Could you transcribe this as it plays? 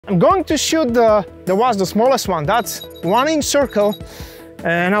I'm going to shoot the smallest one. That's 1-inch circle,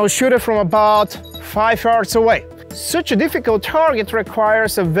 and I'll shoot it from about 5 yards away. Such a difficult target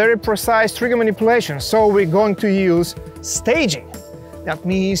requires a very precise trigger manipulation, so we're going to use staging. That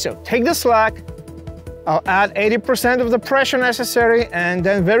means I'll take the slack, I'll add 80% of the pressure necessary, and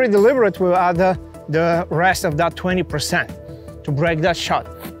then very deliberate we'll add the rest of that 20% to break that shot.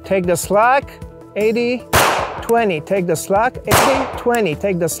 Take the slack, 80, 20, take the slack, 80, 20,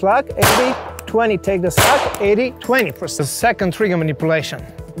 take the slack, 80, 20, take the slack, 80, 20%. The second trigger manipulation,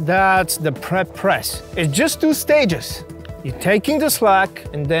 that's the prep press. It's just 2 stages. You're taking the slack,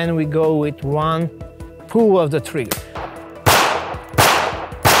 and then we go with 1 pull of the trigger.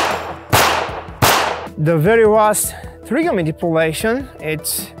 The very last trigger manipulation,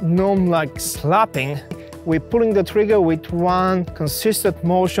 it's known like slapping. We're pulling the trigger with 1 consistent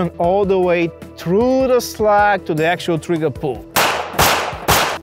motion all the way through the slack to the actual trigger pull.